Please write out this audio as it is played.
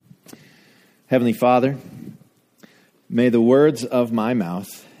Heavenly Father, may the words of my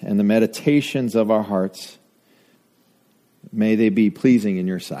mouth and the meditations of our hearts, may they be pleasing in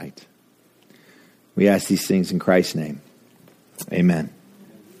your sight. We ask these things in Christ's name. Amen.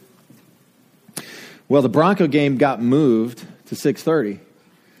 Well, the Bronco game got moved to 6:30.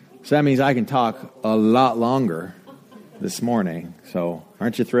 So that means I can talk a lot longer this morning. So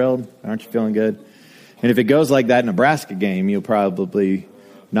aren't you thrilled? Aren't you feeling good? And if it goes like that Nebraska game, you'll probably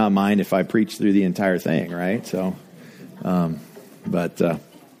not mind if I preach through the entire thing, right? So, no,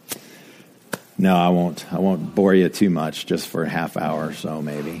 I won't. I won't bore you too much, just for a half hour or so,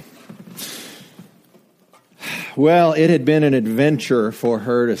 maybe. Well, it had been an adventure for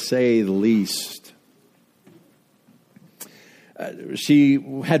her, to say the least. She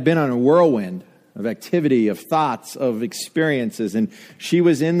had been on a whirlwind of activity, of thoughts, of experiences, and she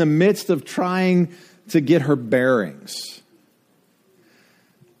was in the midst of trying to get her bearings.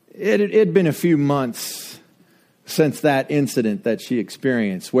 It had been a few months since that incident that she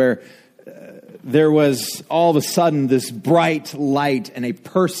experienced, where there was all of a sudden this bright light and a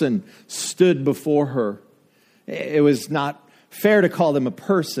person stood before her. It was not fair to call them a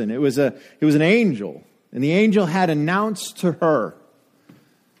person. It was an angel. And the angel had announced to her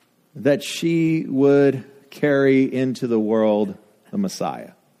that she would carry into the world the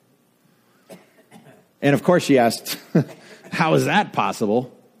Messiah. And of course she asked, how is that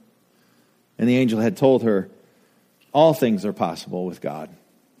possible? And the angel had told her, all things are possible with God.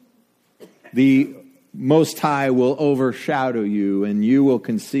 The Most High will overshadow you, and you will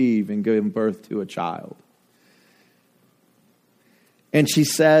conceive and give birth to a child. And she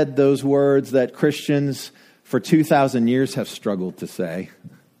said those words that Christians for 2,000 years have struggled to say.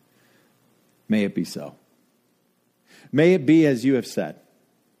 May it be so. May it be as you have said.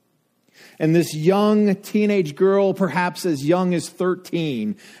 And this young teenage girl, perhaps as young as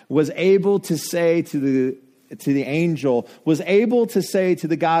 13, was able to say to the angel, was able to say to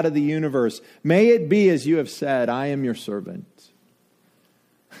the God of the universe, may it be as you have said, I am your servant.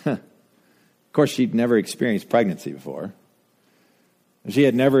 Of course, she'd never experienced pregnancy before. She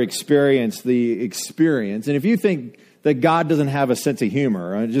had never experienced the experience. And if you think that God doesn't have a sense of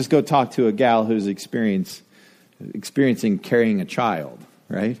humor, just go talk to a gal who's experiencing carrying a child,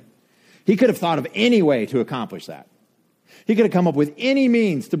 right? He could have thought of any way to accomplish that. He could have come up with any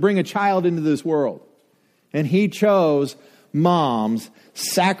means to bring a child into this world. And he chose moms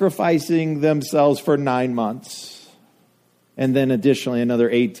sacrificing themselves for 9 months. And then additionally another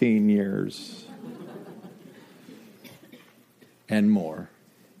 18 years. And more.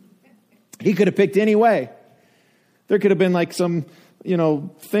 He could have picked any way. There could have been like some,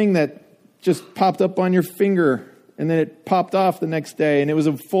 thing that just popped up on your finger and then it popped off the next day and it was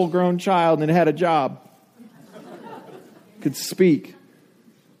a full-grown child and it had a job. Could speak.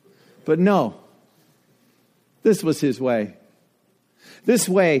 But no. This was his way. This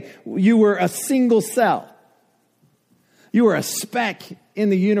way, you were a single cell. You were a speck in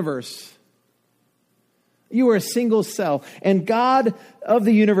the universe. You are a single cell. And God of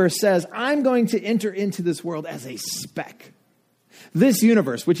the universe says, I'm going to enter into this world as a speck. This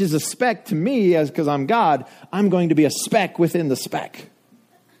universe, which is a speck to me, because I'm God, I'm going to be a speck within the speck.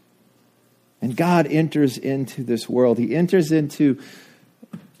 And God enters into this world. He enters into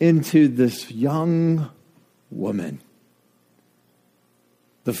this young woman.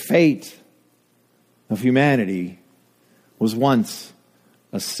 The fate of humanity was once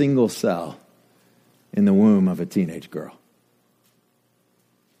a single cell in the womb of a teenage girl.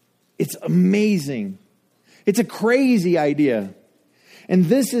 It's amazing. It's a crazy idea. And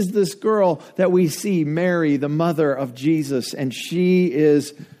this is this girl that we see, Mary, the mother of Jesus, and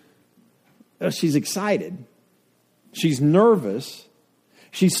she's excited. She's nervous.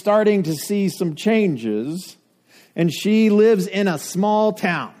 She's starting to see some changes, and she lives in a small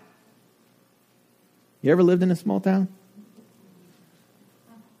town. You ever lived in a small town?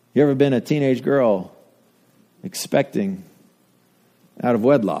 You ever been a teenage girl expecting out of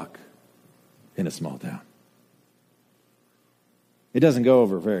wedlock in a small town? It doesn't go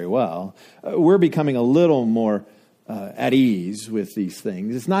over very well. We're becoming a little more at ease with these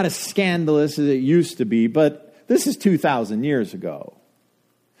things. It's not as scandalous as it used to be, but this is 2,000 years ago.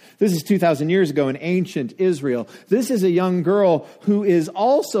 This is 2,000 years ago in ancient Israel. This is a young girl who is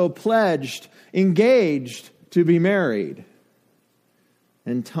also pledged, engaged to be married.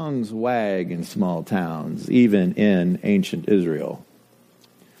 And tongues wag in small towns, even in ancient Israel.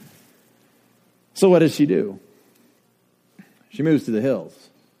 So what does she do? She moves to the hills.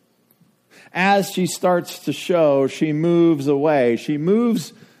 As she starts to show, she moves away. She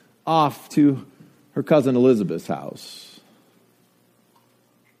moves off to her cousin Elizabeth's house.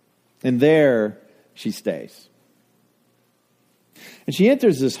 And there she stays. And she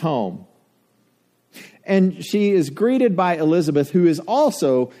enters this home. And she is greeted by Elizabeth, who is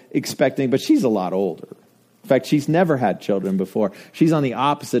also expecting, but she's a lot older. In fact, she's never had children before. She's on the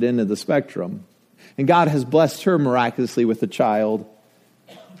opposite end of the spectrum. And God has blessed her miraculously with a child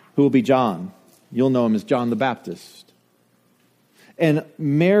who will be John. You'll know him as John the Baptist. And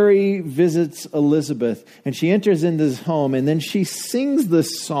Mary visits Elizabeth, and she enters into this home, and then she sings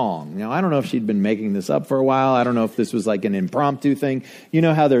this song. Now, I don't know if she'd been making this up for a while. I don't know if this was like an impromptu thing. You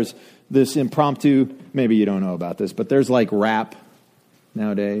know how there's this impromptu, maybe you don't know about this, but there's like rap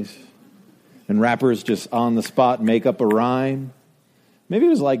nowadays. And rappers just on the spot make up a rhyme. Maybe it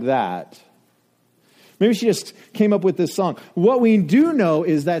was like that. Maybe she just came up with this song. What we do know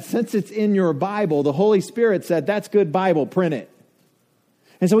is that since it's in your Bible, the Holy Spirit said, that's good Bible, print it.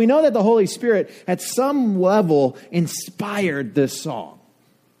 And so we know that the Holy Spirit at some level inspired this song.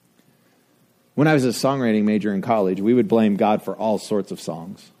 When I was a songwriting major in college, we would blame God for all sorts of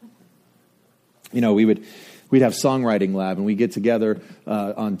songs. You know, we'd have songwriting lab, and we'd get together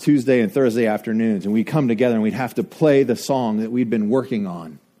on Tuesday and Thursday afternoons, and we'd come together and we'd have to play the song that we'd been working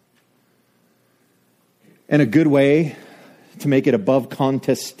on. And a good way to make it above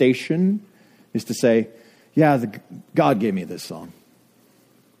contestation is to say, yeah, God gave me this song.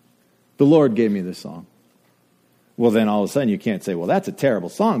 The Lord gave me this song. Well, then all of a sudden you can't say, well, that's a terrible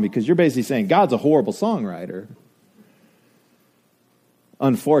song, because you're basically saying God's a horrible songwriter.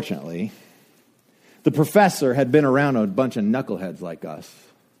 Unfortunately, the professor had been around a bunch of knuckleheads like us.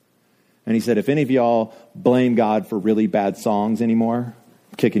 And he said, if any of y'all blame God for really bad songs anymore,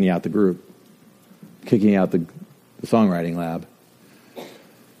 I'm kicking you out the group. Kicking you out the songwriting lab.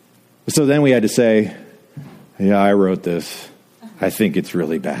 So then we had to say, yeah, I wrote this. I think it's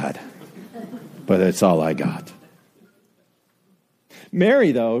really bad. But that's all I got.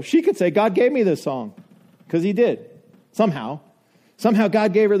 Mary, though, she could say, God gave me this song. Because he did. Somehow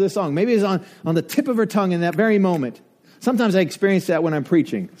God gave her this song. Maybe it's on the tip of her tongue in that very moment. Sometimes I experience that when I'm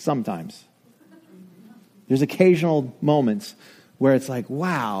preaching. Sometimes. There's occasional moments where it's like,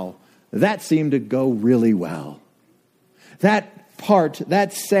 wow, that seemed to go really well. That part,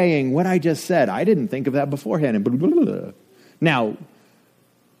 that saying, what I just said, I didn't think of that beforehand. And blah, blah, blah. Now,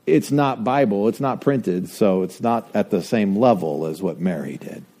 it's not Bible, it's not printed, so it's not at the same level as what Mary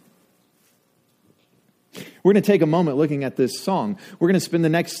did. We're going to take a moment looking at this song. We're going to spend the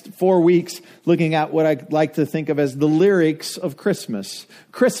next 4 weeks looking at what I like to think of as the lyrics of Christmas.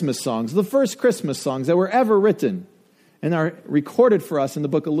 Christmas songs, the first Christmas songs that were ever written and are recorded for us in the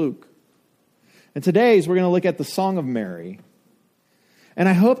book of Luke. And today's we're going to look at the Song of Mary. And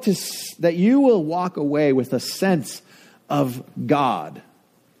I hope that you will walk away with a sense of God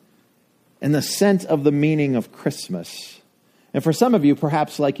and the sense of the meaning of Christmas. And for some of you,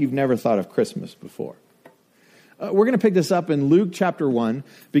 perhaps like you've never thought of Christmas before. We're going to pick this up in Luke chapter 1,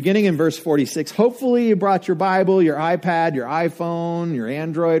 beginning in verse 46. Hopefully you brought your Bible, your iPad, your iPhone, your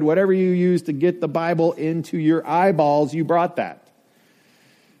Android, whatever you use to get the Bible into your eyeballs, you brought that.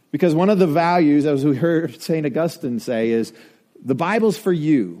 Because one of the values, as we heard St. Augustine say, is the Bible's for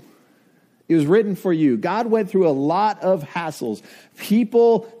you. It was written for you. God went through a lot of hassles.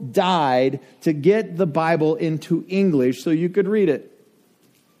 People died to get the Bible into English so you could read it.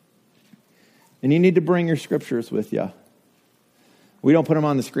 And you need to bring your scriptures with you. We don't put them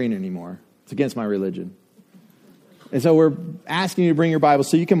on the screen anymore. It's against my religion. And so we're asking you to bring your Bible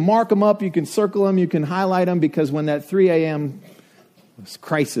so you can mark them up, you can circle them, you can highlight them, because when that 3 a.m.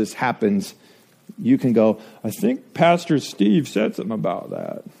 crisis happens, you can go, I think Pastor Steve said something about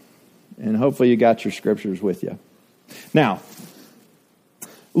that. And hopefully you got your scriptures with you. Now,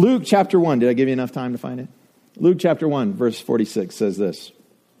 Luke chapter 1. Did I give you enough time to find it? Luke chapter 1, verse 46 says this.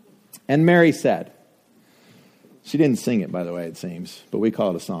 And Mary said, she didn't sing it, by the way, it seems, but we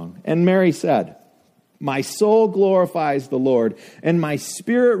call it a song. And Mary said, my soul glorifies the Lord, and my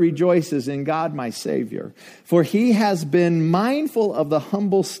spirit rejoices in God my Savior. For he has been mindful of the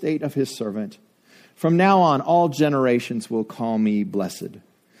humble state of his servant. From now on, all generations will call me blessed.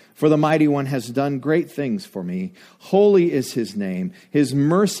 For the Mighty One has done great things for me. Holy is his name. His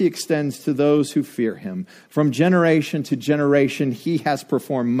mercy extends to those who fear him. From generation to generation, he has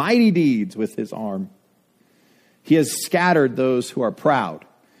performed mighty deeds with his arm. He has scattered those who are proud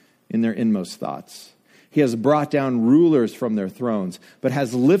in their inmost thoughts. He has brought down rulers from their thrones, but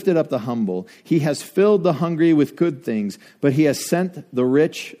has lifted up the humble. He has filled the hungry with good things, but he has sent the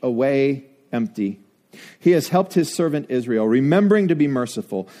rich away empty. He has helped his servant Israel, remembering to be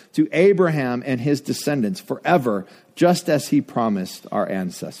merciful to Abraham and his descendants forever, just as he promised our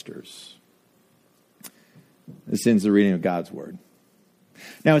ancestors. This ends the reading of God's word.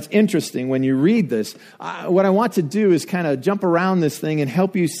 Now, it's interesting when you read this. What I want to do is kind of jump around this thing and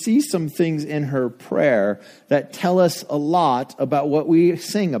help you see some things in her prayer that tell us a lot about what we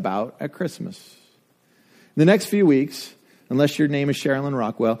sing about at Christmas. In the next few weeks, unless your name is Sherilyn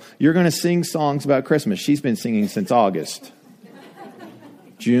Rockwell, you're going to sing songs about Christmas. She's been singing since August.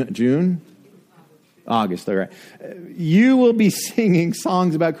 June? August, all right. You will be singing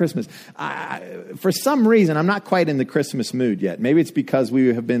songs about Christmas. For some reason, I'm not quite in the Christmas mood yet. Maybe it's because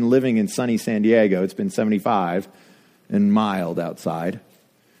we have been living in sunny San Diego. It's been 75 and mild outside.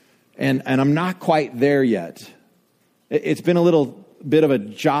 And I'm not quite there yet. It's been a little bit of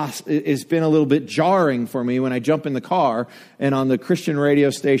it's been a little bit jarring for me when I jump in the car and on the Christian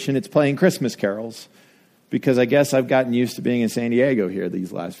radio station, it's playing Christmas carols. Because I guess I've gotten used to being in San Diego here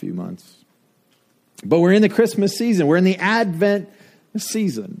these last few months. But we're in the Christmas season. We're in the Advent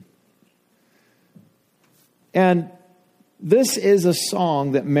season. And this is a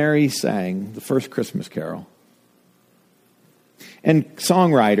song that Mary sang, the first Christmas carol. And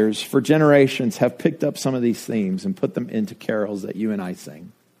songwriters for generations have picked up some of these themes and put them into carols that you and I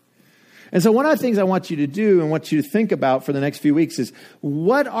sing. And so one of the things I want you to do and want you to think about for the next few weeks is,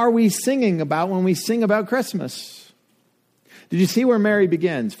 what are we singing about when we sing about Christmas? Did you see where Mary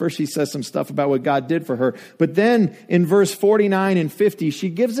begins? First, she says some stuff about what God did for her. But then in verse 49 and 50, she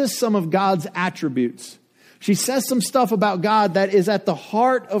gives us some of God's attributes. She says some stuff about God that is at the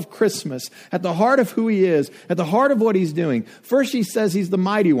heart of Christmas, at the heart of who he is, at the heart of what he's doing. First, she says he's the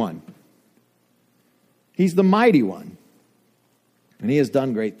mighty one. He's the mighty one. And he has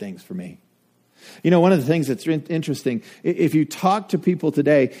done great things for me. You know, one of the things that's interesting, if you talk to people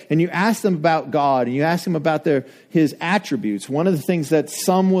today and you ask them about God and you ask them about his attributes, one of the things that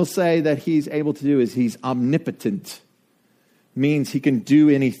some will say that he's able to do is he's omnipotent. Means he can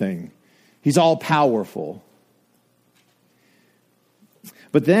do anything. He's all powerful.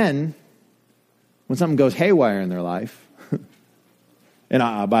 But then, when something goes haywire in their life,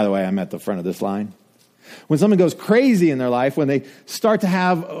 and by the way, I'm at the front of this line. When something goes crazy in their life, when they start to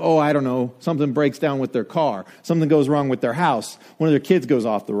have, something breaks down with their car, something goes wrong with their house, one of their kids goes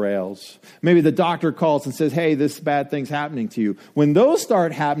off the rails. Maybe the doctor calls and says, hey, this bad thing's happening to you. When those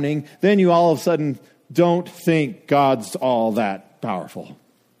start happening, then you all of a sudden don't think God's all that powerful.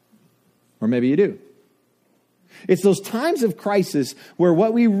 Or maybe you do. It's those times of crisis where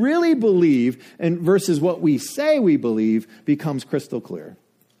what we really believe and versus what we say we believe becomes crystal clear.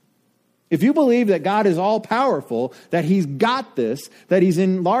 If you believe that God is all powerful, that he's got this, that he's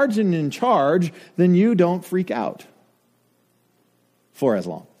in large and in charge, then you don't freak out for as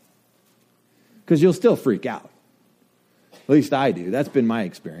long. Because you'll still freak out. At least I do. That's been my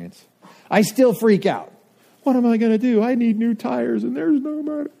experience. I still freak out. What am I going to do? I need new tires and there's no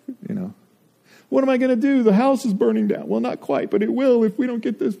money. What am I going to do? The house is burning down. Well, not quite, but it will if we don't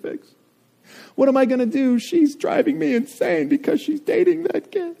get this fixed. What am I going to do? She's driving me insane because she's dating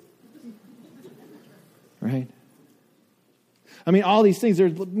that kid. Right? I mean, all these things,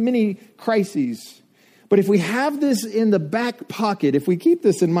 there's many crises. But if we have this in the back pocket, if we keep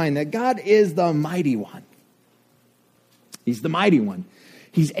this in mind, that God is the mighty one. He's the mighty one.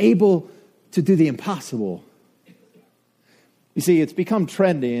 He's able to do the impossible. You see, it's become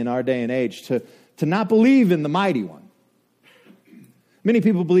trendy in our day and age to not believe in the mighty one. Many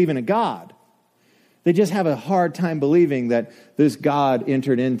people believe in a God. They just have a hard time believing that this God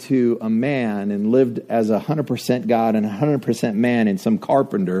entered into a man and lived as 100% God and 100% man in some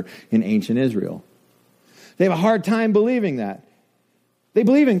carpenter in ancient Israel. They have a hard time believing that. They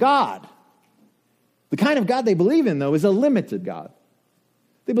believe in God. The kind of God they believe in, though, is a limited God.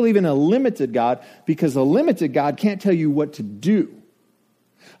 They believe in a limited God because a limited God can't tell you what to do.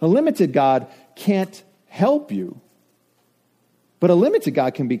 A limited God can't help you. But a limited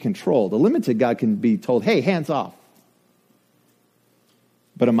God can be controlled. A limited God can be told, hey, hands off.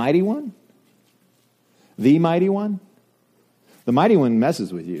 But a mighty one? The mighty one? The mighty one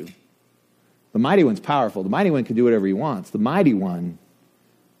messes with you. The mighty one's powerful. The mighty one can do whatever he wants. The mighty one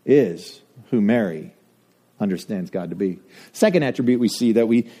is who Mary understands God to be. Second attribute we see that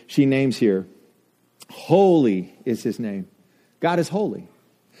she names here, holy is his name. God is holy.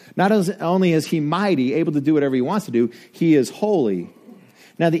 Not only is he mighty, able to do whatever he wants to do, he is holy.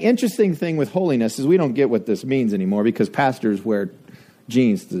 Now, the interesting thing with holiness is we don't get what this means anymore because pastors wear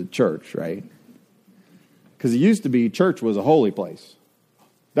jeans to church, right? Because it used to be church was a holy place.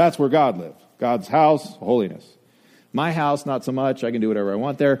 That's where God lived. God's house, holiness. My house, not so much. I can do whatever I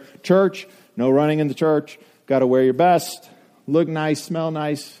want there. Church, no running in the church. Got to wear your best, look nice, smell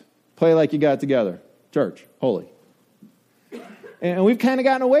nice, play like you got it together. Church, holy. And we've kind of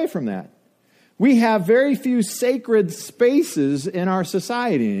gotten away from that. We have very few sacred spaces in our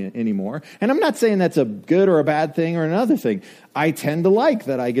society anymore. And I'm not saying that's a good or a bad thing or another thing. I tend to like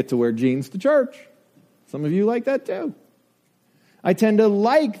that I get to wear jeans to church. Some of you like that too. I tend to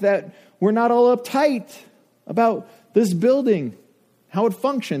like that we're not all uptight about this building, how it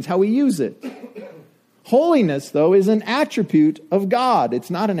functions, how we use it. Holiness, though, is an attribute of God.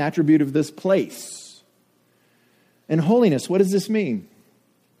 It's not an attribute of this place. And holiness, what does this mean?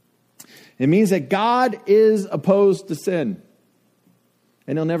 It means that God is opposed to sin,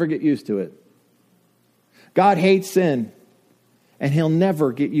 and he'll never get used to it. God hates sin, and he'll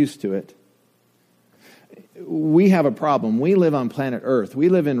never get used to it. We have a problem. We live on planet Earth. We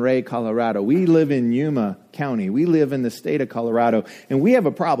live in Ray, Colorado. We live in Yuma County. We live in the state of Colorado, and we have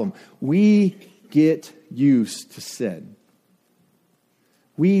a problem. We get used to sin.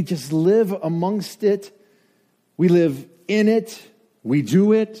 We just live amongst it. We live in it. We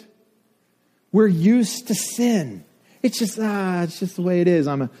do it. We're used to sin. It's just the way it is.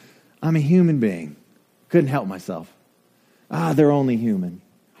 I'm a human being. Couldn't help myself. They're only human.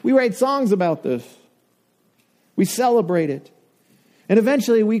 We write songs about this. We celebrate it. And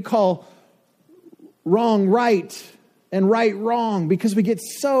eventually we call wrong right and right wrong because we get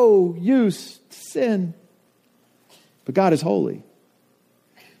so used to sin. But God is holy.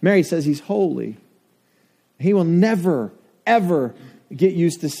 Mary says he's holy. He will never, ever get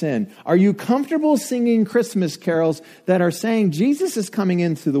used to sin. Are you comfortable singing Christmas carols that are saying Jesus is coming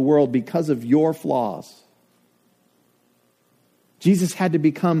into the world because of your flaws? Jesus had to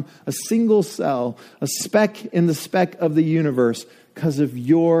become a single cell, a speck in the speck of the universe because of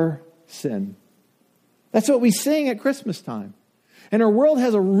your sin. That's what we sing at Christmas time. And our world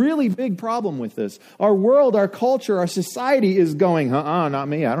has a really big problem with this. Our world, our culture, our society is going, not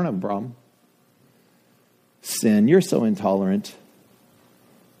me, I don't have a problem. Sin, you're so intolerant.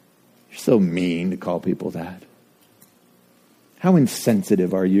 You're so mean to call people that. How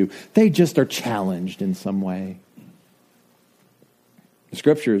insensitive are you? They just are challenged in some way. The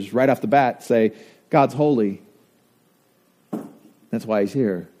scriptures, right off the bat, say God's holy. That's why he's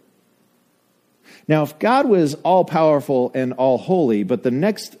here. Now, if God was all-powerful and all-holy, but the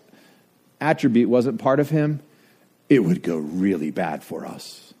next attribute wasn't part of him, it would go really bad for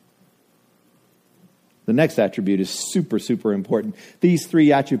us. The next attribute is super, super important. These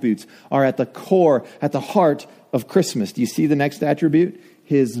three attributes are at the core, at the heart of Christmas. Do you see the next attribute?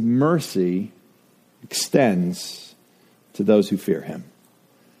 His mercy extends to those who fear him.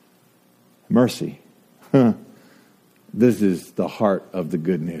 Mercy. This is the heart of the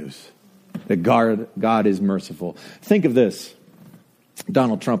good news. That God is merciful. Think of this.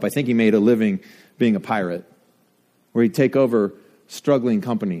 Donald Trump, I think he made a living being a pirate, where he'd take over struggling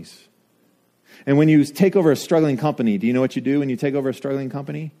companies. And when you take over a struggling company, do you know what you do when you take over a struggling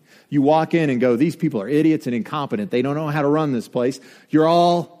company? You walk in and go, these people are idiots and incompetent. They don't know how to run this place. You're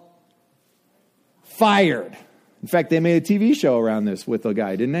all fired. In fact, they made a TV show around this with a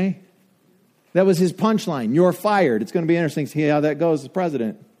guy, didn't they? That was his punchline. You're fired. It's going to be interesting to see how that goes as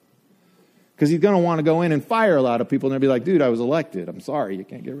president. Because he's going to want to go in and fire a lot of people. And they'll be like, dude, I was elected. I'm sorry. You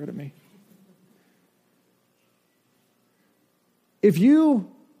can't get rid of me. If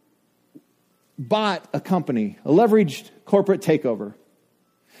you bought a company, a leveraged corporate takeover,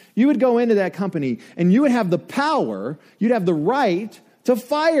 you would go into that company and you would have the power, you'd have the right to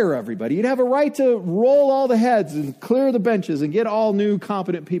fire everybody. You'd have a right to roll all the heads and clear the benches and get all new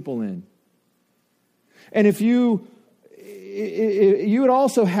competent people in. And if you would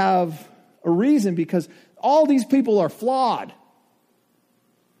also have a reason, because all these people are flawed.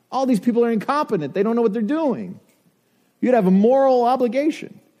 All these people are incompetent. They don't know what they're doing. You'd have a moral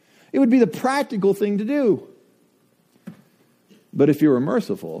obligation. It would be the practical thing to do. But if you were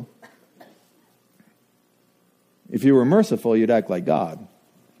merciful, you'd act like God.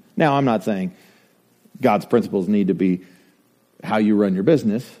 Now, I'm not saying God's principles need to be how you run your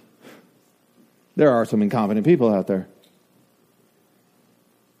business. There are some incompetent people out there.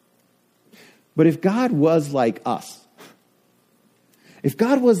 But if God was like us,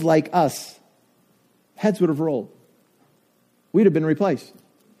 heads would have rolled. We'd have been replaced.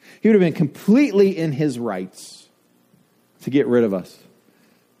 He would have been completely in his rights to get rid of us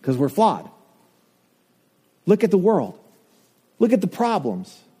because we're flawed. Look at the world. Look at the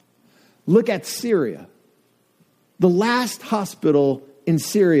problems. Look at Syria. The last hospital in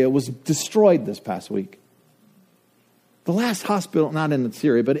Syria was destroyed this past week. The last hospital, not in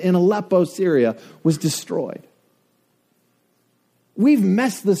Syria, but in Aleppo, Syria, was destroyed. We've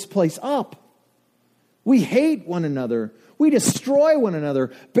messed this place up. We hate one another. We destroy one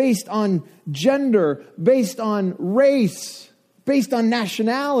another based on gender, based on race, based on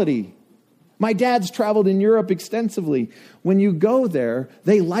nationality. My dad's traveled in Europe extensively. When you go there,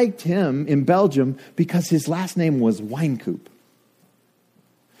 they liked him in Belgium because his last name was Wijnkoop.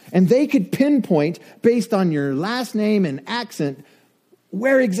 And they could pinpoint, based on your last name and accent,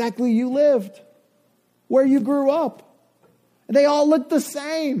 where exactly you lived, where you grew up. And they all looked the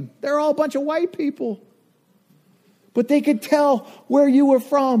same. They're all a bunch of white people. But they could tell where you were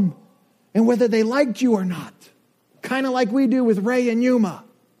from and whether they liked you or not. Kind of like we do with Ray and Yuma,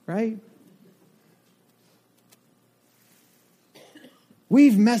 right?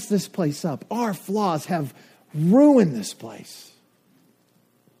 We've messed this place up. Our flaws have ruined this place.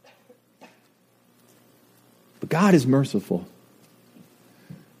 But God is merciful.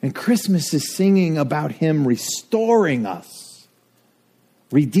 And Christmas is singing about Him restoring us,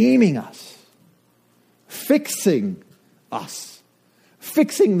 redeeming us, fixing us,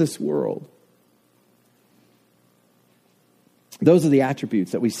 fixing this world. Those are the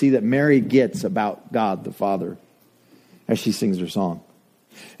attributes that we see that Mary gets about God the Father as she sings her song.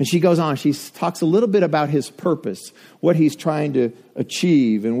 And she goes on, she talks a little bit about His purpose, what He's trying to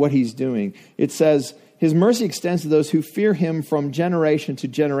achieve and what He's doing. It says, His mercy extends to those who fear Him from generation to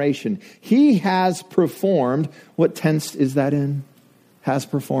generation. He has performed, what tense is that in? Has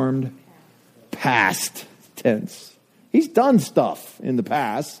performed? Past tense. He's done stuff in the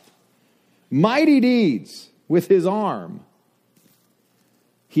past. Mighty deeds with His arm.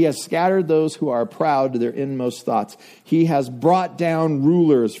 He has scattered those who are proud to their inmost thoughts. He has brought down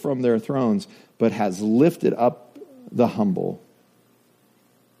rulers from their thrones, but has lifted up the humble.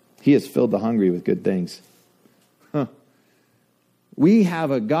 He has filled the hungry with good things. We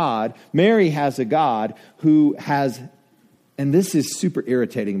have a God, Mary has a God who has, and this is super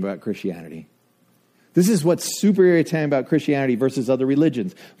irritating about Christianity. This is what's super irritating about Christianity versus other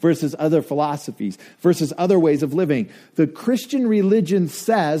religions, versus other philosophies, versus other ways of living. The Christian religion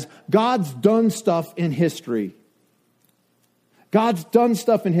says God's done stuff in history. God's done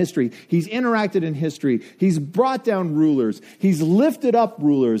stuff in history. He's interacted in history. He's brought down rulers. He's lifted up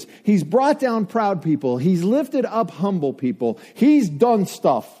rulers. He's brought down proud people. He's lifted up humble people. He's done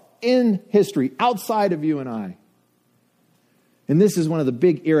stuff in history outside of you and I. And this is one of the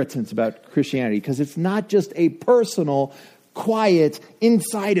big irritants about Christianity, because it's not just a personal, quiet,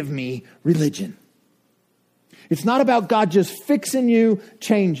 inside of me religion. It's not about God just fixing you,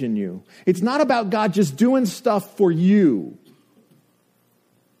 changing you. It's not about God just doing stuff for you.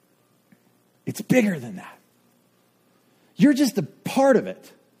 It's bigger than that. You're just a part of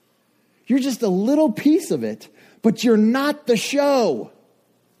it. You're just a little piece of it, but you're not the show.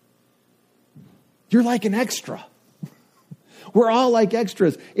 You're like an extra. We're all like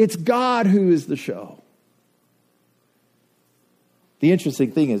extras. It's God who is the show. The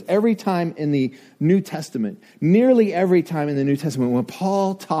interesting thing is, every time in the New Testament, nearly every time in the New Testament, when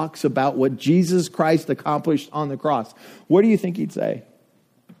Paul talks about what Jesus Christ accomplished on the cross, what do you think he'd say?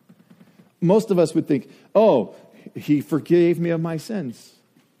 Most of us would think, oh, He forgave me of my sins.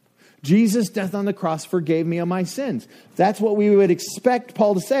 Jesus' death on the cross forgave me of my sins. That's what we would expect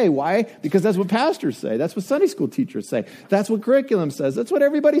Paul to say. Why? Because that's what pastors say. That's what Sunday school teachers say. That's what curriculum says. That's what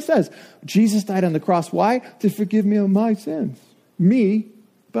everybody says. Jesus died on the cross. Why? To forgive me of my sins. Me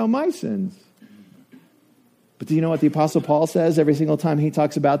about my sins. But do you know what the Apostle Paul says every single time he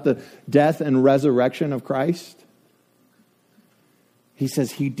talks about the death and resurrection of Christ? He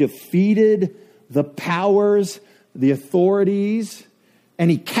says He defeated the powers, the authorities, and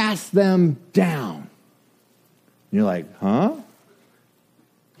He cast them down. And you're like, huh?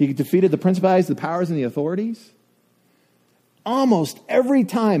 He defeated the principalities, the powers, and the authorities? Almost every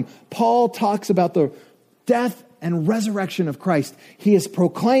time Paul talks about the death and resurrection of Christ, he is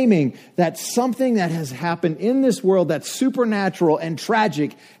proclaiming that something that has happened in this world that's supernatural and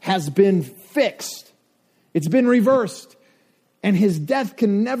tragic has been fixed. It's been reversed. And His death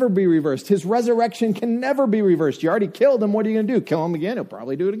can never be reversed. His resurrection can never be reversed. You already killed Him. What are you going to do? Kill Him again? He'll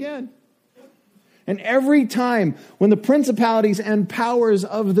probably do it again. And every time when the principalities and powers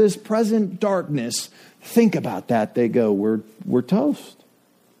of this present darkness think about that, they go, we're toast.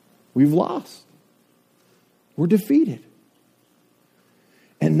 We've lost. We're defeated.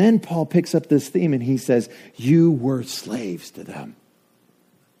 And then Paul picks up this theme and he says, you were slaves to them.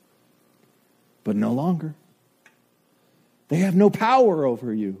 But no longer. They have no power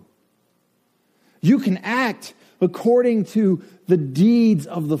over you. You can act according to the deeds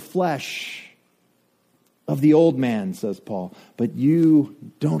of the flesh of the old man, says Paul. But you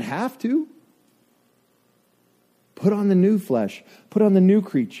don't have to. Put on the new flesh. Put on the new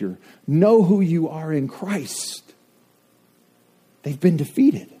creature. Know who you are in Christ. They've been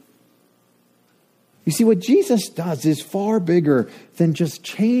defeated. You You see, what Jesus does is far bigger than just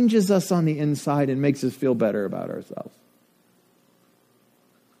changes us on the inside and makes us feel better about ourselves.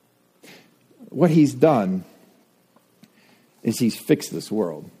 What he's done is he's fixed this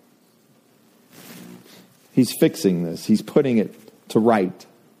world. He's fixing this. He's putting it to right.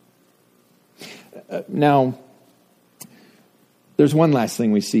 Now, there's one last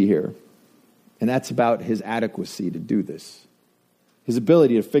thing we see here, and that's about his adequacy to do this, his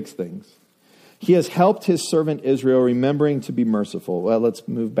ability to fix things. He has helped his servant Israel, remembering to be merciful. Well, let's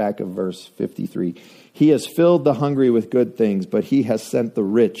move back to verse 53. He has filled the hungry with good things, but he has sent the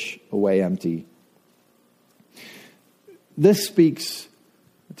rich away empty. This speaks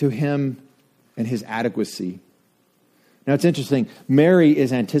to him and his adequacy. Now, it's interesting. Mary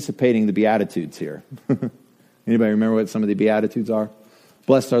is anticipating the Beatitudes here. Anybody remember what some of the Beatitudes are?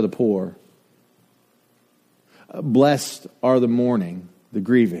 Blessed are the poor. Blessed are the mourning, the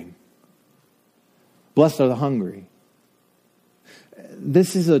grieving. Blessed are the hungry.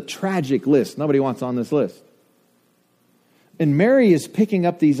 This is a tragic list. Nobody wants on this list. And Mary is picking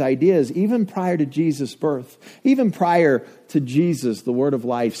up these ideas even prior to Jesus' birth. Even prior to Jesus, the word of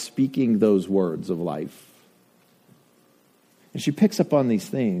life, speaking those words of life. And she picks up on these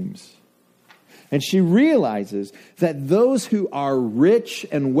themes. And she realizes that those who are rich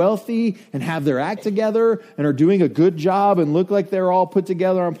and wealthy and have their act together and are doing a good job and look like they're all put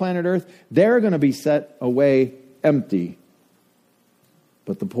together on planet Earth, they're going to be set away empty.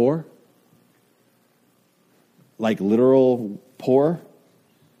 But the poor, like literal poor,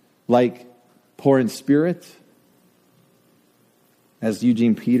 like poor in spirit, as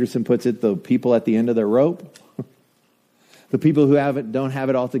Eugene Peterson puts it, the people at the end of their rope, the people who don't have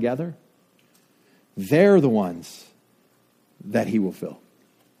it all together, they're the ones that he will fill.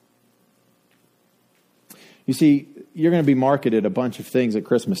 You see, you're going to be marketed a bunch of things at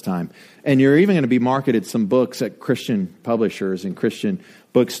Christmas time. And you're even going to be marketed some books at Christian publishers and Christian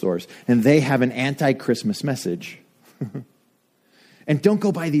bookstores. And they have an anti-Christmas message. And don't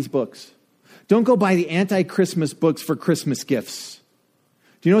go buy these books. Don't go buy the anti-Christmas books for Christmas gifts.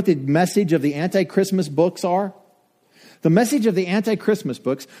 Do you know what the message of the anti-Christmas books are? The message of the anti-Christmas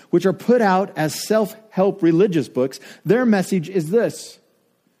books, which are put out as self-help religious books, their message is this: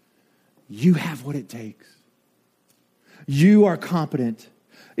 you have what it takes. You are competent.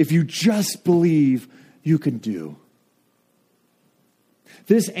 If you just believe, you can do.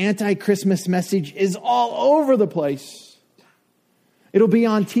 This anti-Christmas message is all over the place. It'll be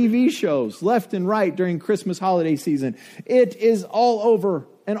on TV shows left and right during Christmas holiday season. It is all over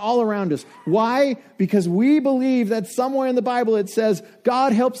and all around us. Why? Because we believe that somewhere in the Bible it says,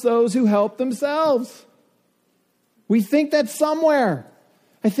 God helps those who help themselves. We think that's somewhere.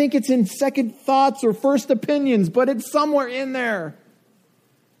 I think it's in second thoughts or first opinions, but it's somewhere in there.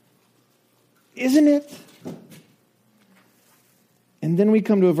 Isn't it? And then we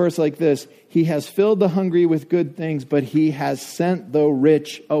come to a verse like this. He has filled the hungry with good things, but he has sent the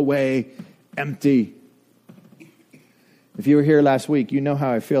rich away empty. If you were here last week, you know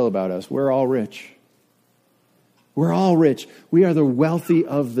how I feel about us. We're all rich. We're all rich. We are the wealthy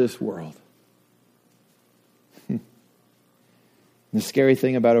of this world. The scary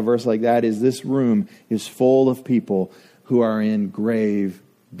thing about a verse like that is this room is full of people who are in grave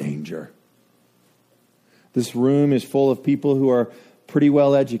danger. This room is full of people who are pretty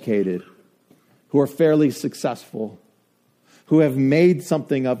well educated, who are fairly successful, who have made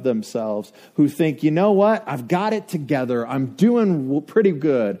something of themselves, who think, you know what, I've got it together. I'm doing pretty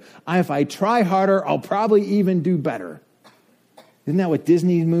good. If I try harder, I'll probably even do better. Isn't that what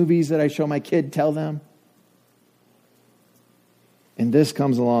Disney movies that I show my kid tell them? And this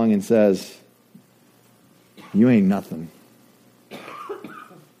comes along and says, you ain't nothing.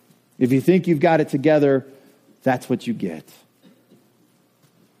 If you think you've got it together, that's what you get.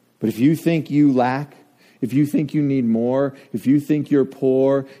 But if you think you lack, if you think you need more, if you think you're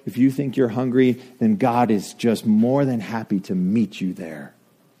poor, if you think you're hungry, then God is just more than happy to meet you there.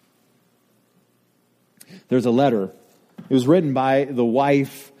 There's a letter. It was written by the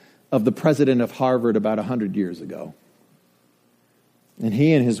wife of the president of Harvard about 100 years ago. And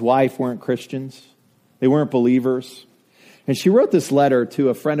he and his wife weren't Christians. They weren't believers. And she wrote this letter to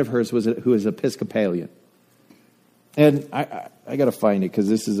a friend of hers who is Episcopalian. And I got to find it because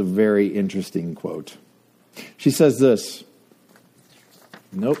this is a very interesting quote. She says this.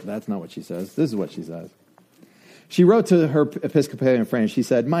 Nope, that's not what she says. This is what she says. She wrote to her Episcopalian friend. She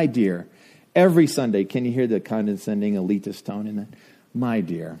said, my dear, every Sunday, can you hear the condescending elitist tone in that? My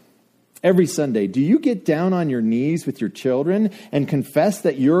dear, every Sunday, do you get down on your knees with your children and confess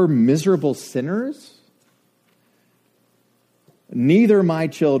that you're miserable sinners? Neither my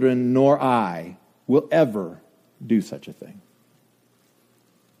children nor I will ever do such a thing.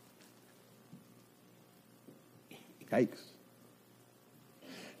 Yikes.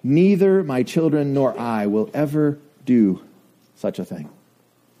 Neither my children nor I will ever do such a thing.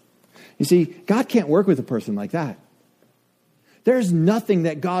 You see, God can't work with a person like that. There's nothing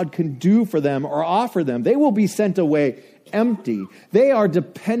that God can do for them or offer them. They will be sent away empty. They are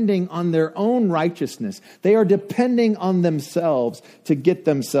depending on their own righteousness. They are depending on themselves to get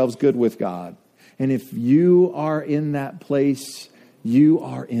themselves good with God. And if you are in that place, you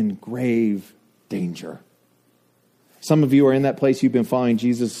are in grave danger. Some of you are in that place. You've been following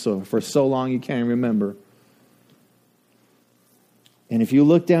Jesus for so long you can't even remember. And if you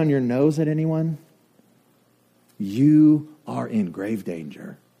look down your nose at anyone, you are in grave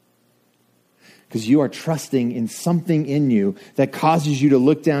danger. Because you are trusting in something in you that causes you to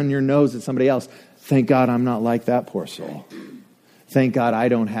look down your nose at somebody else. Thank God I'm not like that poor soul. Thank God I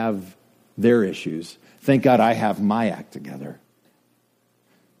don't have their issues. Thank God I have my act together.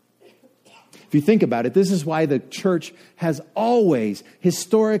 If you think about it, this is why the church has always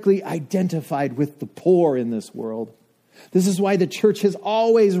historically identified with the poor in this world. This is why the church has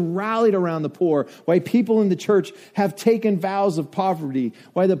always rallied around the poor, why people in the church have taken vows of poverty,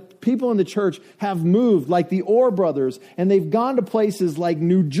 why the people in the church have moved like the Orr brothers, and they've gone to places like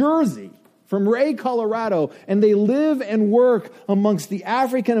New Jersey, from Ray, Colorado, and they live and work amongst the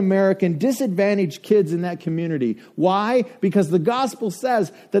African-American disadvantaged kids in that community. Why? Because the gospel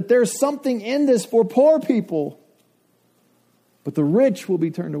says that there's something in this for poor people, but the rich will be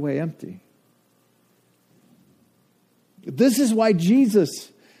turned away empty. This is why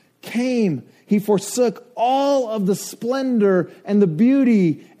Jesus came. He forsook all of the splendor and the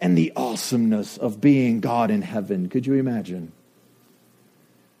beauty and the awesomeness of being God in heaven. Could you imagine?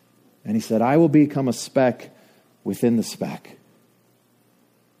 And he said, I will become a speck within the speck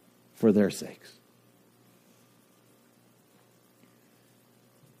for their sakes.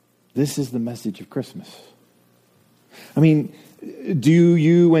 This is the message of Christmas. I mean, do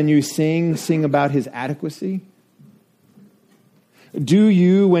you, when you sing about his adequacy? Do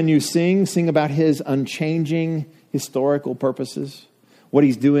you, when you sing about his unchanging historical purposes? What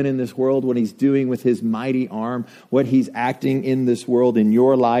he's doing in this world, what he's doing with his mighty arm, what he's acting in this world, in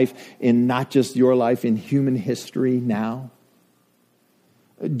your life, in not just your life, in human history now?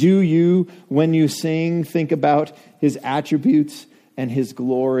 Do you, when you sing, think about his attributes and his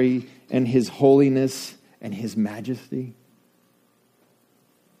glory and his holiness and his majesty?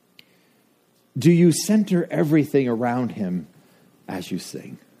 Do you center everything around him as you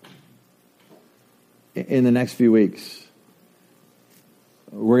sing? In the next few weeks,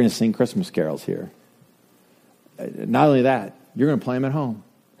 we're going to sing Christmas carols here. Not only that, you're going to play them at home.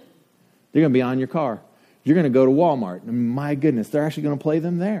 They're going to be on your car. You're going to go to Walmart. And my goodness, they're actually going to play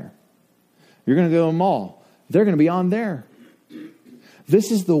them there. You're going to go to a mall. They're going to be on there.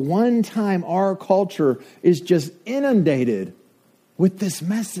 This is the one time our culture is just inundated with this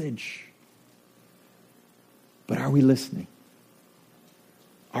message. But are we listening?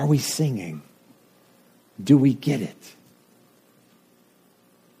 Are we singing? Do we get it?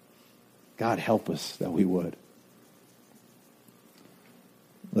 God, help us that we would.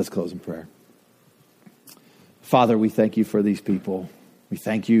 Let's close in prayer. Father, we thank you for these people. We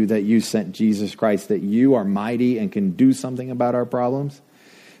thank you that you sent Jesus Christ, that you are mighty and can do something about our problems,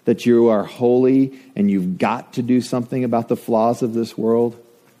 that you are holy and you've got to do something about the flaws of this world,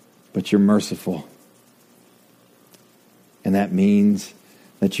 but you're merciful. And that means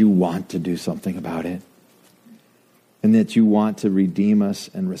that you want to do something about it. And that you want to redeem us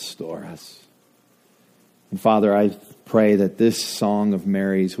and restore us. And Father, I pray that this song of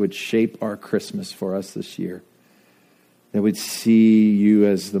Mary's would shape our Christmas for us this year. That we'd see you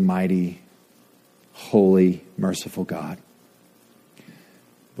as the mighty, holy, merciful God.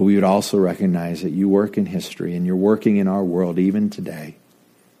 But we would also recognize that you work in history and you're working in our world even today.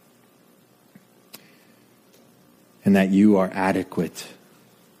 And that you are adequate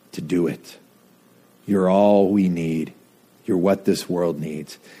to do it. You're all we need. You're what this world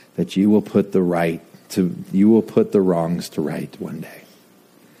needs. That you will put the wrongs to right one day.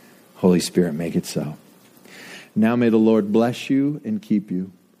 Holy Spirit, make it so. Now may the Lord bless you and keep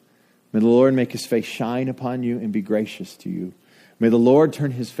you. May the Lord make his face shine upon you and be gracious to you. May the Lord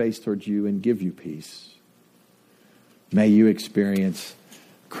turn his face towards you and give you peace. May you experience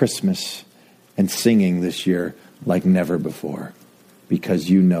Christmas and singing this year like never before, because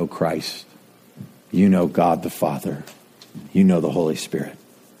you know Christ. You know God the Father. You know the Holy Spirit.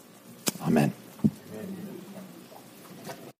 Amen.